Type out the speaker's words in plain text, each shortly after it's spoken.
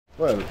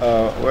Well,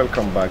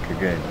 welcome back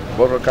again.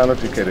 Boro Kano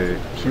Tikere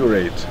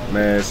curate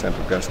me St.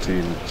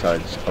 Augustine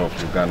Church of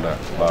Uganda,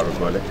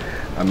 Barugole.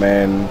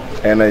 Amen.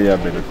 Anyai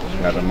belu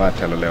ngadama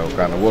teloleo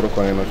kana. Boro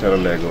kono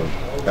telolego.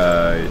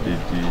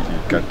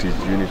 Ikati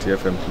Unity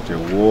FM kute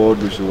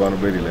wodu shuwanu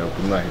bedi leo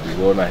kuna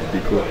hidigo na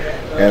hidiko.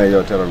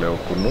 Anyai teloleo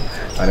kunu.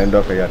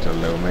 Anendoka ya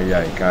teloleo me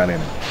ya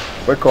ikanene.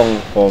 Wekong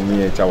o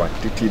miye chawa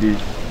titidi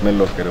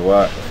melo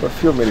kerewa for a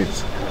few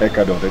minutes.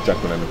 Eka don recha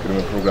kuna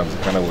nukirime programs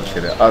kana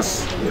wokere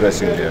as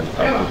dressing them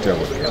akute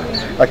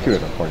wokere.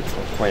 Accurate point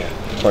for. Why?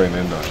 Sorry,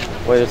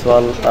 Nendo. Well, it's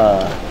one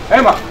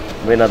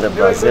winner the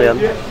Brazilian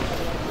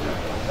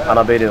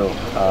Anabedo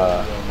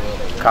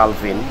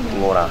Calvin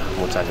Ngora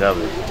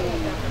Mutagawe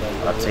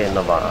attain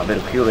of a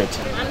very curate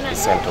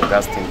St.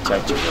 Augustine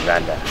Church of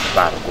Uganda,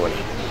 Barugole.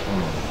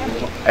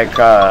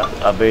 Eka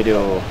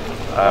Abedo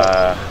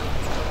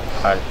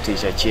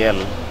teacher Chiel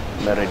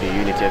married the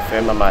Unity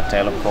FM ma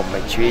telecom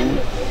machine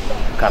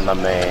kana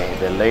me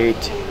the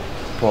late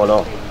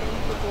Polo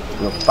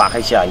no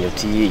pakisha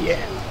nyoti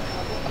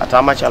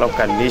atama chalo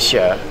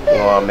kanisha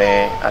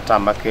ngome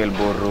atama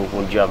kelboru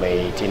kunja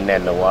me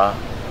tinenwa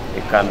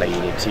ikanda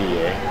Unity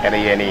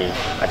ene yeni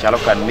achalo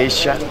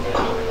kanisha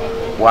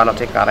wana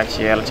te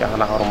karachiel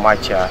chana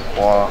hormacha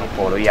ko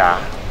Polo ya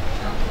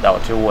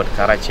dawte wot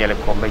karachiel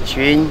ko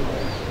machine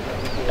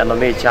ano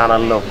me chana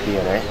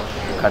lokine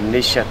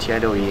kanisha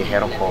tiado yi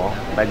heroko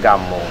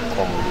bagamo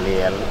kom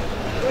liel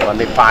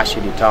wani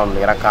pashi di town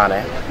ni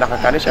rakane naka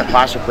kanisha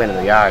pashi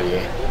kwene ya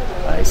ye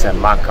isa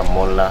maka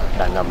mola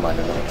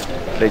dangamano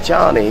le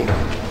chani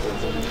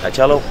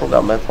achalo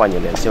program kwanye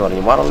le se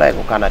wani maro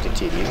lego kana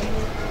titidi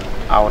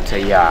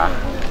awte ya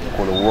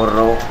kuno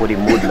woro kudi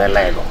mood na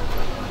lego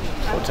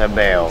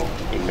utabeo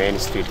in main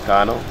street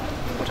kano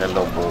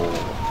utalobo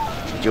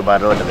Juba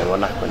road me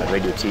wana kuna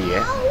radio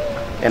tie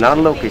and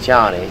unlock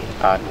kichani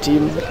a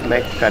team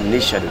make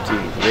kanisha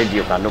duty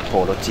radio kanu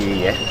Polo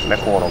tie me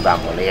kono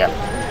gambo le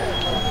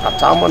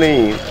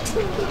atamoni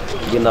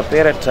gina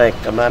pere tek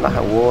kamana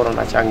haworo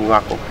na chang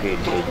nyako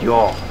kedi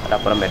jo ada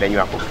para mede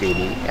nyako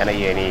kedi ena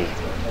yeni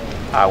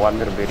awan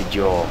merberi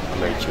jo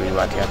me chui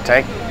wati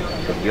attack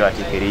jo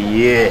ati kedi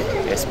ye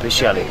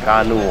especially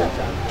kanu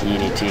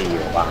Unity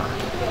yo ba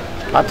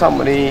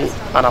atamoni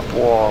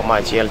anapo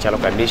machiel chalo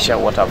kanisha.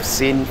 What I've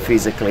seen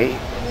physically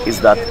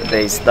is that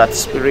there is that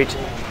spirit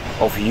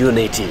of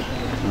unity,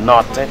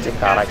 not a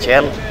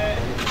karachel.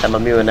 And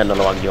I'm going to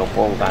go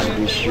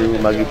to issue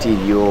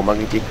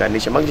magiti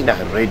kanisha magina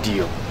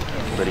radio.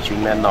 But you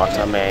may not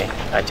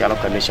a chalo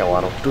kanisha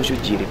one of two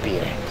jiri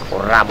pire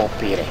or ramo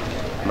pire.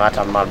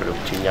 Mata malbru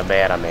chinya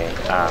bera me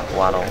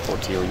one of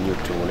otio new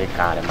to ne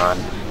kare man.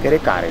 Kere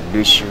kare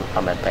issue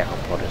a me peho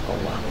protocol.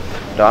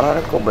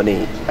 Dara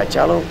company a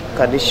chalo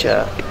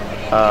kanisha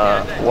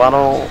one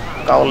of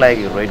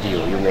Kaulagi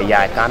radio, you may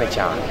ya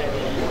kanichan.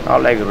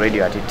 Kaulagi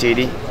radio at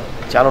Tidi,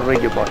 channel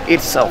radio for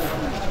itself.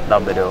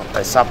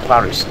 A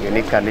sub-parish,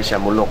 unique kanisha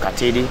Muloka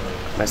Tidi,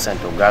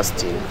 St.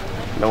 Augustine,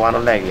 no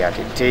one leg at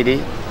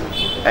Tidi,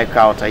 a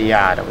count a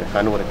yard of a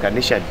canoe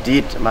kanisha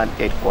did man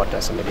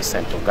headquarters in the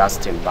St.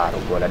 Augustine bar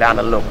of Gola. Down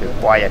a look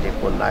required a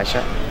good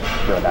nasha,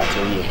 go that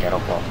to ye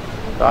heropo.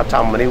 That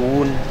time many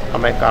wound, a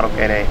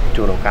mecarocane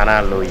to no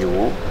canal lo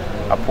you,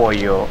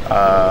 apoyo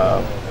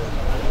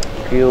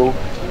Q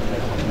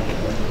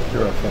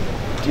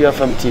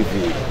TFM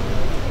TV.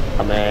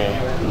 Ame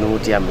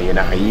nuti ame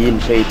yena hayin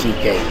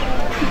KTK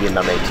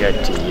yena me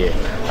chati.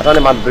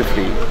 Atane man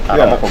briefly.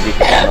 Amako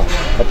bikano.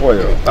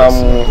 Apoyo.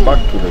 Back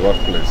to the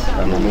workplace.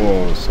 And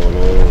no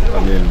solo.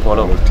 I mean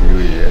Polo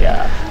TV.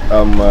 Yeah.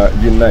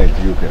 Unite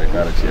you kere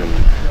karachiel.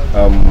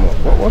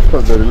 What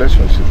was the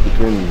relationship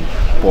between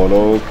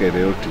Polo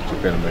kere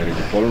tichu kere marriage?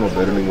 Polo no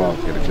beru ngwa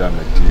kere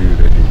jame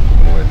TV ready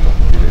moeto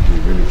kere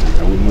Unity.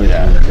 Awu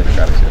moeto kere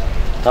karachiel.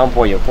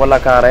 Tampoyo Pola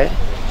kare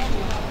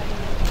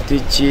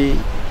tichi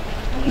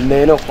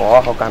neno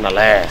ko kana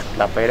le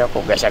la pera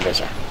ko gasha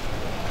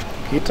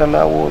kita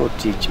na woro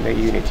teach me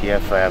Unity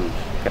FM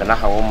kana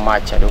hawo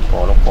macha do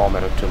Polo ko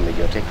mero tummi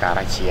jote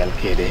karachiel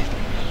kede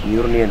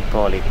yurni en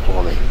Poli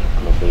ko me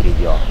no beri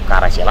jo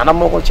karachiel ana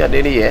moko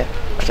chadeni ye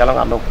achala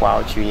ngano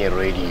kwa chinye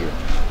radio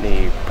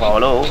ni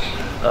Polo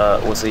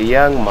was a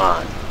young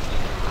man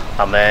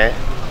ame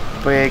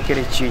pe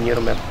kere chinye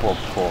me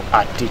poko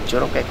a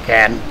teacher ke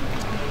ken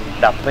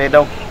da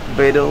pedo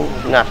bedo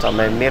ngata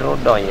me miro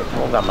donye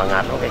program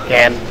ngato ke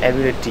ken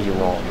ability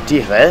yo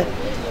tihe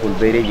ul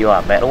beri yo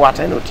abe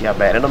wate no ti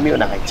abe no mi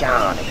na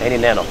ka ni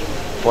neno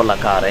pola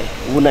kare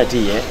una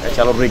tie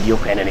chalo radio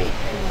keneni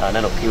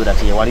neno kiuda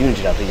tie wali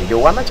Unity da tie jo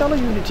wana chalo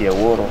Unity e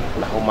woro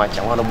na ho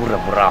macha wana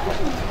burra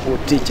o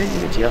tiche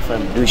Unity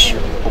FM dushu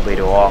o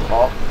bedo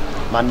ho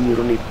man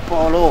miro ni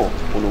Polo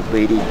ul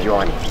beri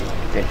joni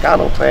the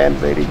kind of pen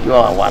very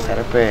joy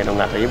water pen on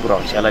ngata ibro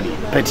chala di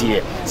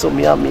petie. So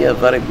me a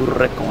very good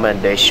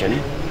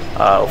recommendation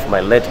of my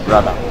late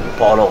brother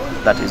Polo,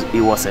 that is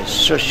he was a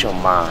social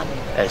man,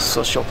 a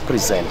social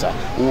presenter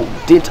who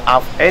didn't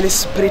have any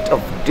spirit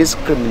of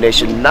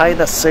discrimination,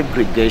 neither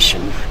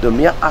segregation. The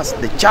mere as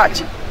the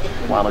church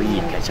wano yi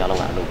ke chala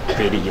ngano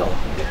pedi yo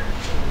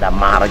da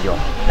marajo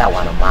da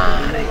wana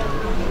mare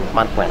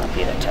man point up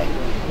here time.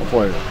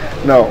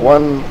 Now,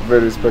 one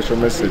very special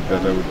message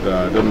that I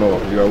would, don't know,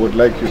 I would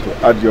like you to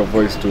add your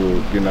voice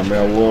to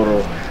Ginamea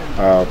Woro,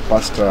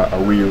 Pastor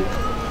Awiyu,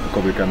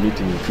 Kobika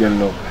meeting in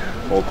Fielno,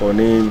 or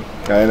Koni,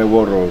 Kaine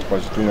Woro,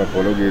 Pastunga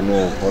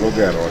Pologino,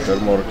 Pologero,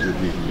 Termoro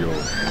TV,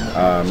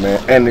 may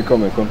any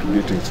comment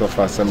contributing so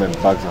far, seven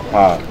bags of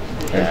power,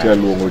 and tell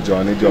Lumo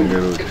Johnny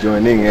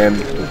joining in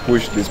to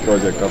push this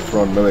project up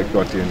front,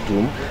 Melekoti and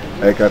Tomb,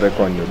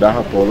 Ekarekonyo,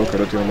 Daha Polo,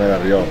 Kerotio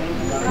Rio.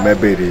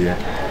 Maybe you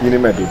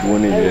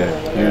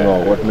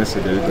know what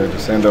message are you going to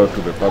send out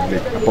to the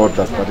public about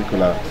that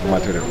particular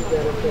material?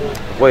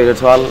 Well,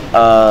 it's all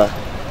I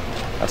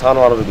don't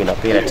want to begin a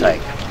period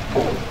time.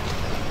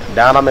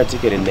 Dana me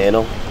ticket in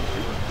Neno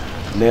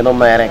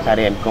Mare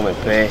carry and come and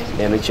pay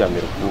Neno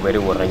Chamir, who very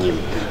well him.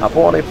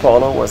 Apollo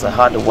Polo was a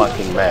hard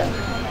working man.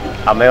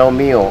 A male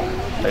mio,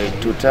 a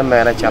 2-10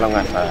 man a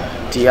challenge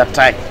tea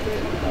attack.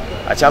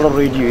 A channel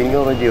radio, in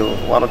your radio,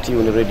 one or two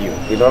in the radio.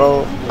 You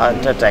know, I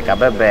take a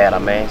bear, a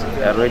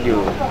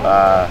radio,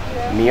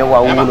 near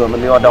one,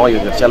 and you're down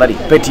your salary.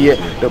 Petty,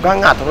 the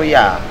gang at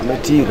Roya,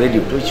 Meti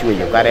radio, which way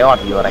you carry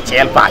out, you are a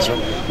child passion,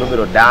 no bit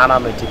of Dana,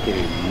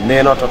 Metikiri,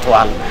 Neno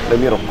Totuan, the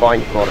mirror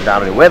coin for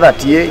down. Whether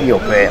tea in your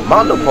pay,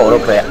 Mando Polo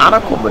pay, Anna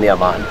Company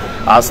man,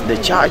 as the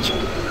church,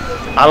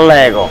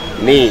 Allego,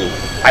 me.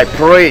 I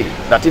pray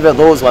that even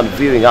those who are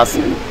viewing us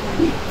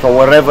from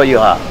wherever you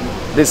are,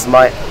 this is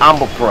my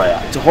humble prayer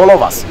to all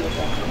of us.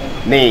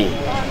 Me,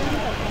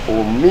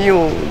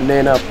 Umiu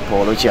Nena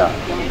Polocha,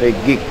 a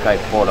gig kai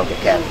Polo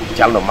can,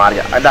 Chalno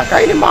Maria, and a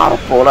kind of Maro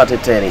Pola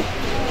Teteri.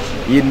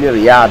 You near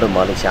Yado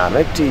Malichan,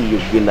 Recti, you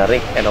been a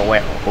rick and a way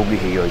of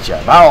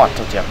Yocha. Bow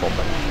to your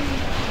company.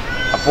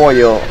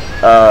 Apoyo,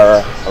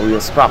 we will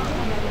scrap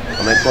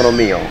on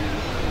economy.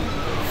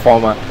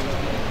 Former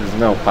is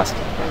now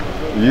pastor.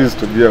 He used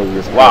to be a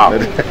whisper. Wow.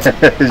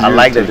 I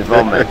like the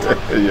development.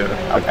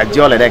 Yeah. A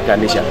jolly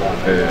recognition.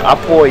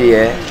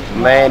 Apoye,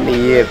 many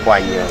year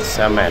quanya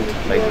cement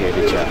like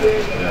the church.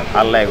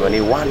 I like when he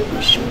want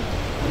to shoot.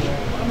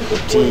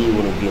 Tea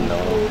will be no.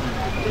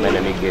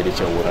 Many get each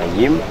other and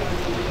him.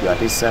 You are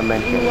this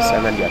cement, you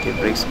are the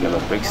bricks, you are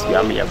bricks, you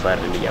are me a bird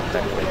in the upper.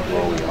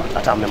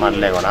 At time the man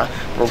legona,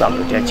 program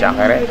to teach a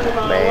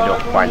made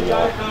of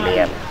quanya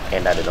layer.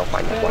 And I don't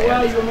find it.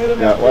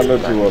 Yeah, one or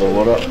two or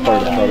what the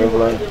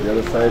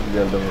other side,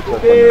 the other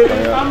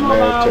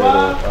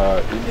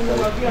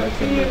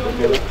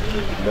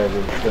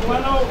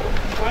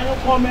final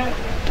comment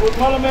with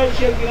Parliament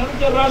shaking and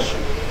the rush.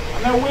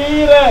 And we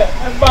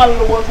and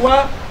Polo was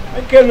what?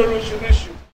 I can't lose.